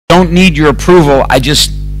don't need your approval. I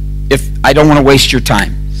don't want to waste your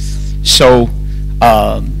time. So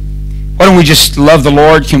why don't we just love the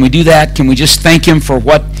Lord? Can we do that? Can we just thank Him for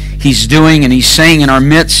what He's doing and He's saying in our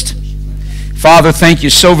midst? Father, thank you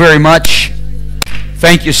so very much.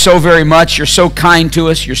 Thank you so very much. You're so kind to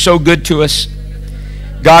us. You're so good to us.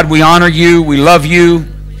 God, we honor you. We love you.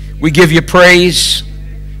 We give you praise.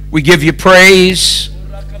 We give you praise.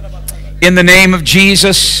 In the name of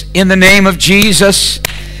Jesus. In the name of Jesus.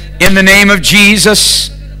 In the name of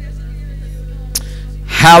Jesus.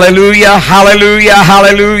 Hallelujah. Hallelujah.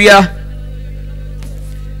 Hallelujah.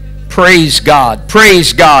 Praise God.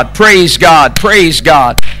 Praise God. Praise God. Praise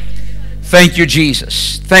God. Thank you,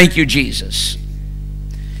 Jesus. Thank you, Jesus.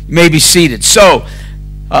 You may be seated. So,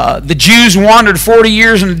 the Jews wandered 40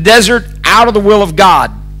 years in the desert out of the will of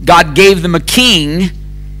God. God gave them a king,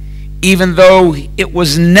 even though it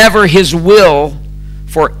was never His will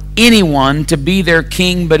for anyone to be their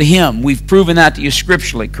king but Him. We've proven that to you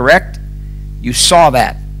scripturally, correct? You saw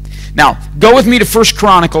that. Now, go with me to 1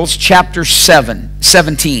 Chronicles chapter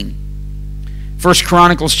 17. 1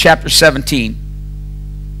 Chronicles chapter 17.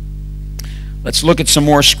 Let's look at some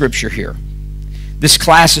more scripture here. This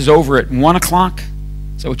class is over at 1 o'clock.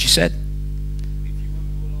 Is that what you said?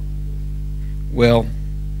 Well,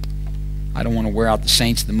 I don't want to wear out the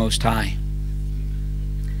saints of the Most High.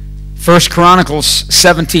 1 Chronicles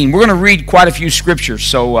 17. We're going to read quite a few scriptures,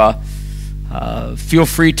 so feel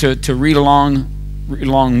free to read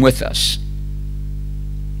along with us.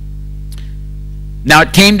 Now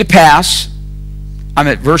it came to pass, I'm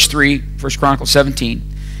at verse 3, 1 Chronicles 17.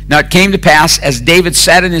 Now it came to pass, as David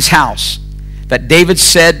sat in his house, that David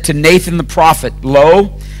said to Nathan the prophet,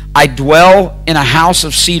 Lo, I dwell in a house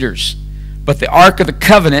of cedars, but the ark of the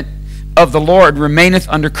covenant of the Lord remaineth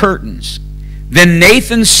under curtains. Then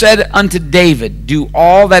Nathan said unto David, Do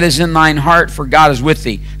all that is in thine heart, for God is with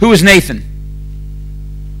thee. Who was Nathan?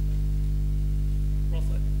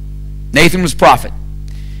 Prophet. Nathan was prophet.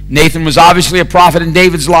 Nathan was obviously a prophet in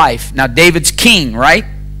David's life. Now David's king, right?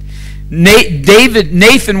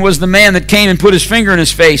 Nathan was the man that came and put his finger in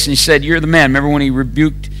his face and he said, You're the man. Remember when he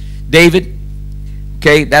rebuked David?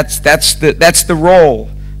 Okay, that's the role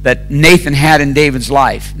that Nathan had in David's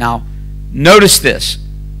life. Now, notice this.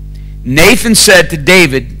 Nathan said to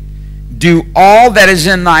David, Do all that is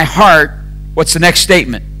in thy heart. What's the next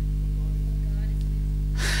statement?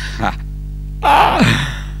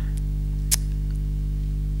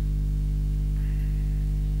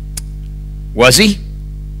 Was he?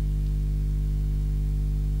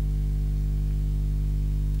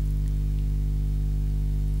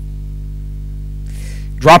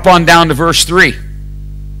 Drop on down to verse 3.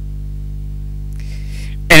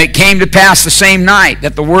 And it came to pass the same night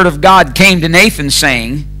that the word of God came to Nathan,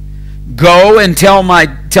 saying, Go and tell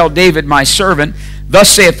David my servant, Thus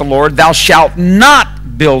saith the Lord, Thou shalt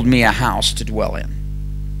not build me a house to dwell in.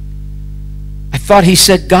 I thought he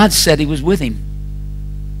said, God said he was with him.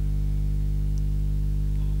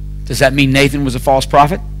 Does that mean Nathan was a false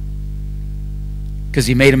prophet? Because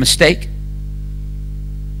he made a mistake?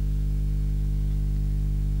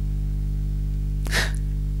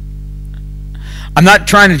 I'm not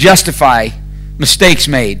trying to justify mistakes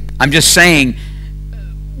made. I'm just saying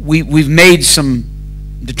we've made some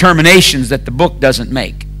determinations that the book doesn't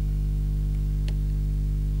make.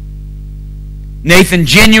 Nathan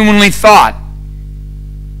genuinely thought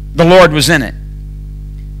the Lord was in it.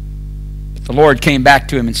 But the Lord came back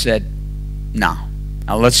to him and said, No.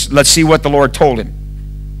 Now let's see what the Lord told him.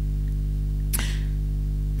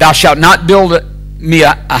 Thou shalt not build me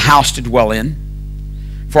a house to dwell in.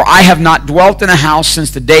 For I have not dwelt in a house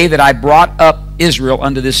since the day that I brought up Israel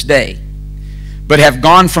unto this day, but have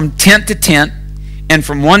gone from tent to tent, and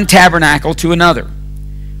from one tabernacle to another.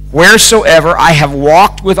 Wheresoever I have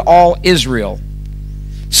walked with all Israel,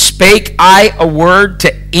 spake I a word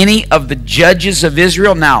to any of the judges of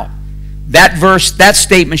Israel? Now, that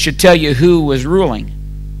statement should tell you who was ruling.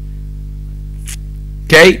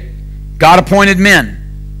 Okay? God appointed men,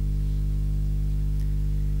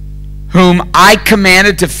 whom I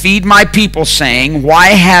commanded to feed my people, saying, Why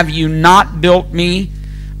have you not built me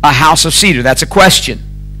a house of cedar? That's a question.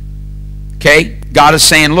 Okay? God is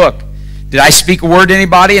saying, look, did I speak a word to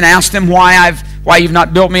anybody and ask them why you've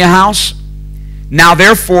not built me a house? Now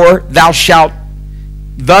therefore thus shalt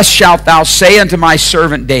thou say unto my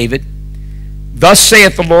servant David, Thus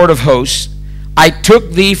saith the Lord of hosts, I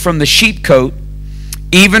took thee from the sheepcote,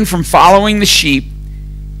 even from following the sheep,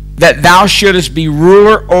 that thou shouldest be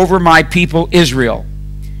ruler over my people Israel.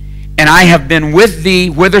 And I have been with thee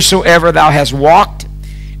whithersoever thou hast walked,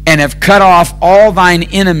 and have cut off all thine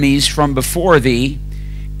enemies from before thee,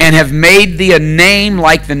 and and have made thee a name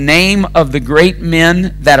like the name of the great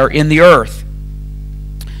men that are in the earth.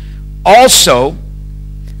 Also,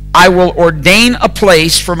 I will ordain a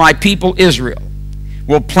place for my people Israel,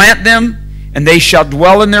 will plant them, and they shall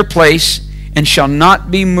dwell in their place, and shall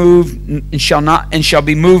not be moved, and shall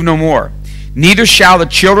be moved no more. Neither shall the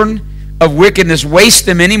children of wickedness waste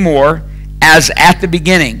them any more, as at the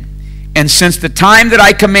beginning. And since the time that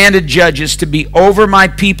I commanded judges to be over my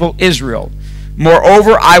people Israel,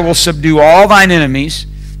 moreover I will subdue all thine enemies.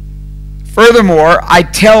 Furthermore, I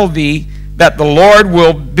tell thee that the Lord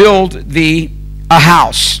will build thee a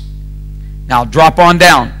house. Now drop on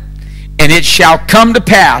down. And it shall come to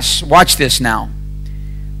pass, watch this now,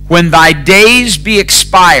 when thy days be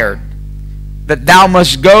expired, that thou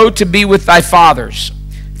must go to be with thy fathers,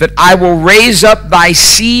 that I will raise up thy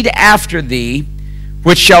seed after thee,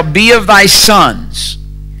 which shall be of thy sons,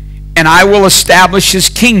 and I will establish his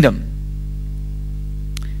kingdom.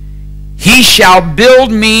 He shall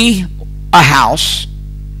build me a house,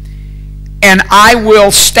 and I will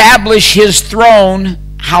establish his throne.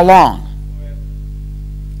 How long?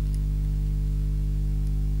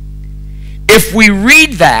 If we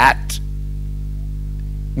read that,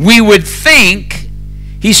 we would think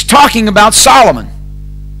he's talking about Solomon.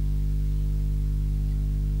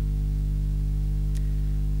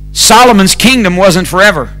 Solomon's kingdom wasn't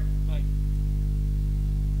forever.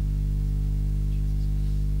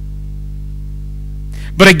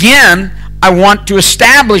 But again, I want to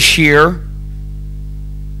establish here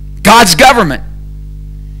God's government.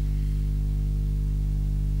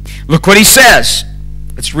 Look what he says.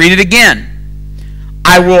 Let's read it again.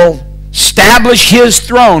 I will establish his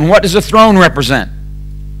throne. What does a throne represent?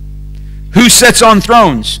 Who sits on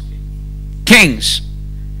thrones? Kings.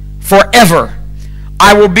 Forever.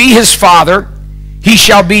 I will be his father. He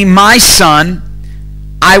shall be my son.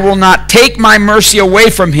 I will not take my mercy away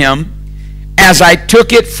from him, as I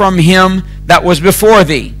took it from him that was before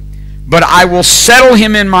thee. But I will settle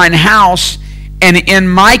him in mine house, and in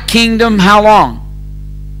my kingdom. How long?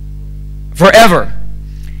 Forever.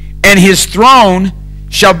 And his throne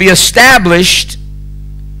shall be established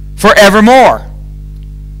forevermore.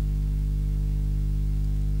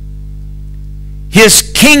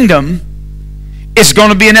 His kingdom is going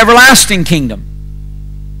to be an everlasting kingdom.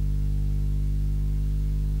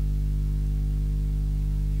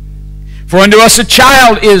 For unto us a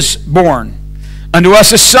child is born, unto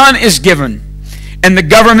us a son is given, and the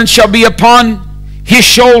government shall be upon his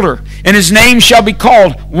shoulder, and his name shall be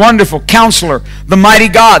called Wonderful, Counselor, the Mighty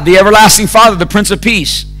God, the Everlasting Father, the Prince of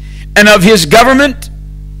Peace. And of his government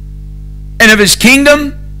and of his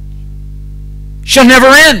kingdom shall never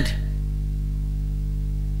end.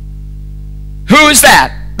 Who is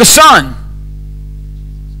that? The Son,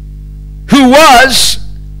 who was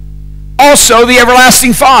also the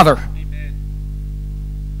Everlasting Father. Amen.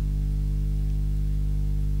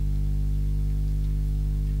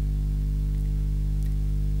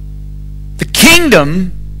 The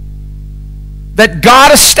kingdom that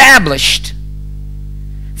God established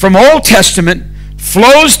from Old Testament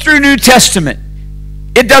flows through New Testament.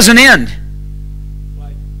 It doesn't end.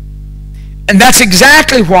 And that's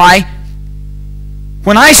exactly why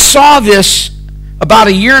when I saw this about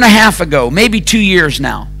a year and a half ago, maybe 2 years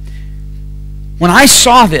now, when I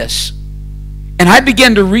saw this and I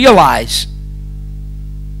began to realize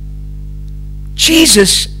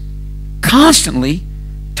Jesus constantly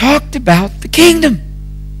talked about the kingdom.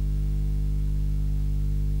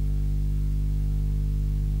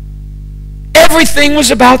 Everything was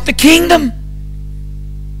about the kingdom.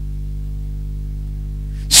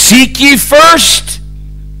 Seek ye first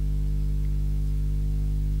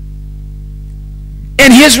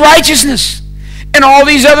and his righteousness, and all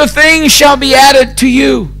these other things shall be added to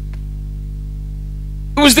you.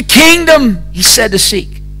 It was the kingdom he said to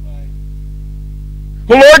seek.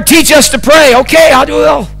 Well, Lord, teach us to pray. Okay, I'll do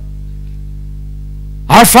it.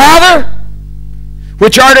 Our Father,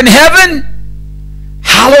 which art in heaven,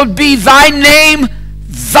 hallowed be thy name,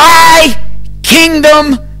 thy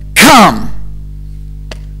kingdom come.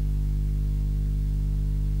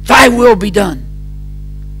 Thy will be done.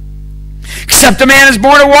 Except a man is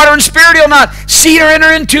born of water and spirit, he'll not see or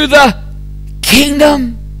enter into the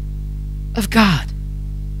kingdom of God.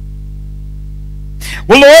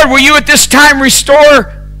 Well, Lord, will you at this time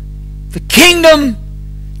restore the kingdom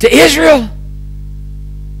to Israel?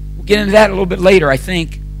 We'll get into that a little bit later, I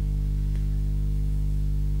think.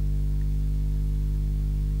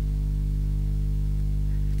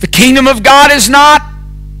 The kingdom of God is not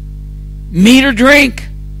meat or drink.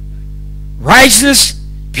 Righteousness,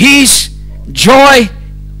 peace, joy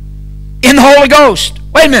in the Holy Ghost.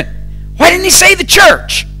 Wait a minute. Why didn't he say the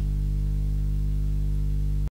church?